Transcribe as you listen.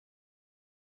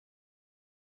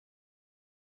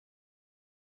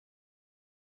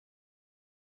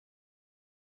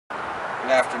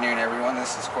Good afternoon, everyone.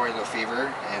 This is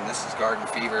Gardenfever, and this is Garden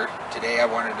Fever. Today I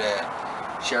wanted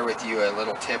to share with you a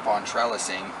little tip on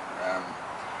trellising.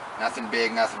 Nothing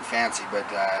big, nothing fancy, but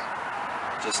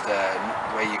just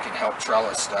a way you can help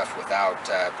trellis stuff without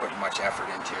putting much effort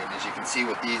into it. And as you can see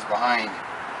with these behind,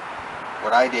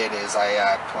 what I did is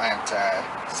I plant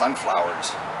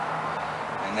sunflowers,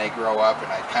 and they grow up, and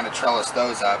I kind of trellis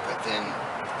those up, but then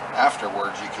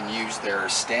afterwards you can use their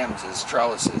stems as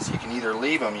trellises. You can either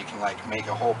leave them, you can like make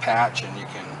a whole patch and you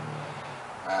can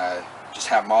just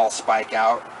have them all spike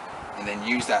out and then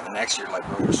use that the next year, like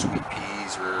grow your sweet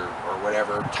peas or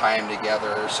whatever, tie them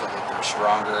together so that they're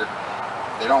stronger.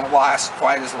 They don't last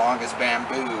quite as long as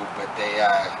bamboo, but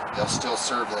they'll still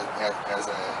serve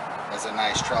as a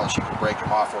nice trellis. You can break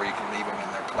them off or you can leave them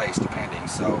in their place depending.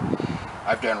 So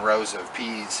I've done rows of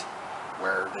peas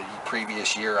where the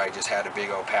previous year I just had a big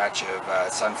old patch of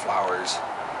sunflowers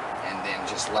and then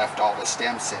just left all the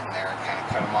stems sitting there and kind of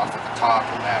cut them off at the top,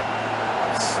 and that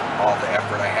was all the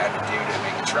effort I had to do to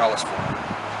make a trellis for them.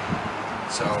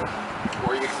 So,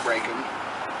 or you can break them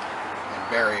and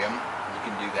bury them, you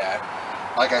can do that.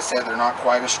 Like I said, they're not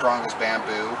quite as strong as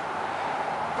bamboo,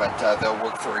 but they'll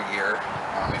work for a year.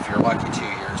 If you're lucky, 2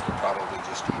 years, but probably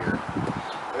just a year.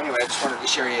 But anyway, I just wanted to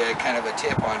share you kind of a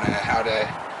tip on how to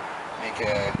make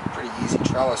a pretty easy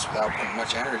trellis without putting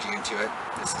much energy into it.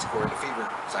 This is Gardenfever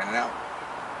signing out.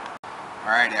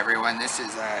 Alright everyone, this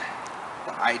is the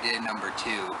idea number 2.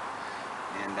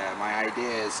 And my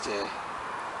idea is to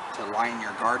line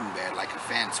your garden bed like a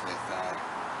fence with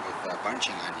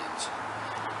bunching onions.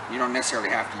 You don't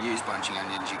necessarily have to use bunching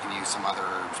onions, you can use some other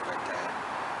herbs, but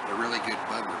they're really good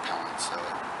bug repellents. So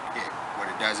what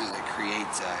it does is it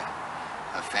creates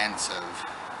a fence of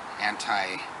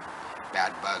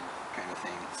anti-bad bug kind of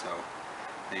thing. So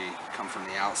they come from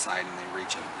the outside and they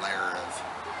reach a layer of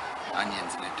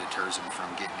onions, and it deters them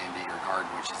from getting into your garden,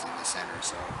 which is in the center.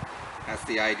 So that's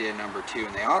the idea number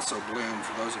 2. And they also bloom,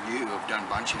 for those of you who have done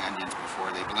bunching onions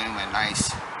before, they bloom a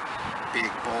nice big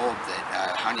bulb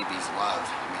that honeybees love.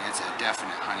 I mean, it's a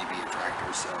definite honeybee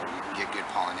attractor, so you can get good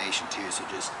pollination too. So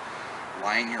just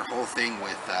line your whole thing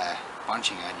with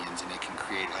bunching onions, and it can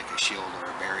create like a shield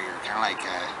or a barrier, kind of like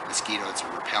a mosquito. It's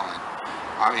a repellent.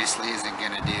 Obviously isn't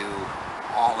going to do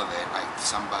all of it, like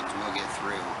some bugs will get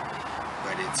through,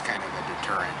 but it's kind of a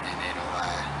deterrent, and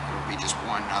it'll be just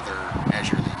one other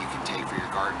measure that you can take for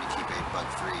your garden to keep it bug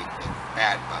free,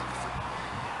 bad bug free,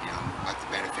 let the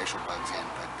beneficial bugs in.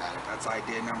 But that's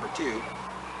idea number 2.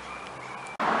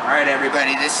 Alright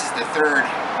everybody, this is the third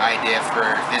idea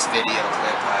for this video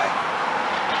clip,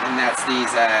 and that's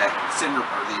these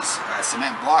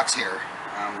cement blocks here.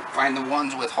 Find the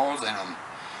ones with holes in them.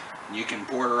 You can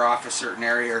border off a certain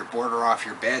area or border off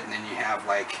your bed, and then you have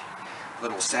like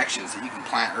little sections that you can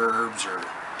plant herbs or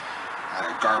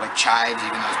garlic chives,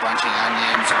 even those bunching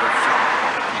onions, or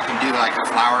you can do like a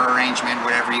flower arrangement,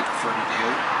 whatever you prefer to do.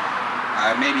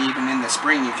 Maybe even in the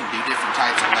spring you can do different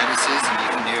types of lettuces and you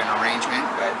can do an arrangement,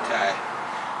 but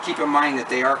keep in mind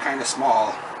that they are kind of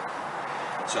small,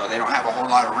 so they don't have a whole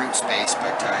lot of root space,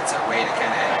 but it's a way to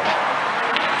kind of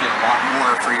get a lot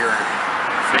more for your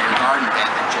garden bed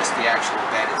than just the actual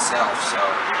bed itself. So,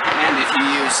 and if you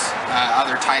use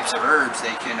other types of herbs,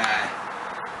 they can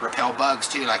repel bugs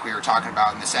too, like we were talking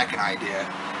about in the second idea.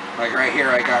 Like right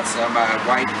here I got some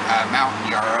white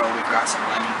mountain yarrow, we've got some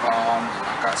lemon balm, and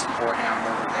I've got some horehound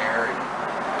over there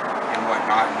and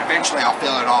whatnot, and eventually I'll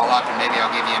fill it all up and maybe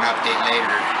I'll give you an update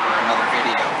later or another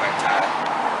video. But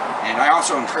and I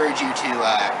also encourage you to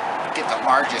get the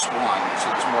largest one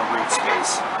so there's more root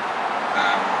space.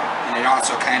 And it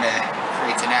also kind of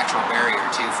creates a natural barrier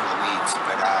too for the weeds.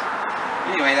 But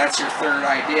anyway, that's your third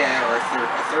idea, or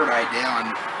a third idea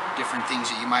on different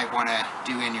things that you might want to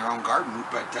do in your own garden.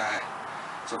 But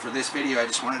so for this video, I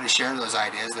just wanted to share those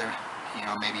ideas. There,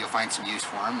 maybe you'll find some use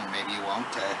for them, and maybe you won't.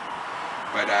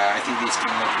 But I think these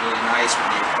can look really nice when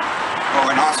you.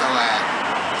 Oh, and also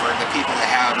for the people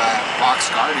that have box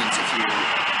gardens, if you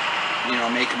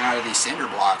make them out of these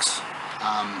cinder blocks.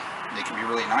 They can be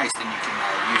really nice. Then you can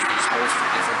use these holes for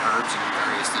different herbs and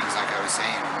various things, like I was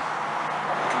saying.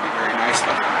 It can be very nice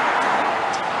looking.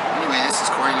 Anyway, this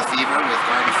is Gardenfever with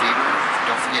Gardenfever.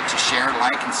 Don't forget to share,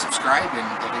 like, and subscribe, and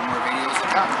there'll be more videos to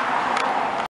come.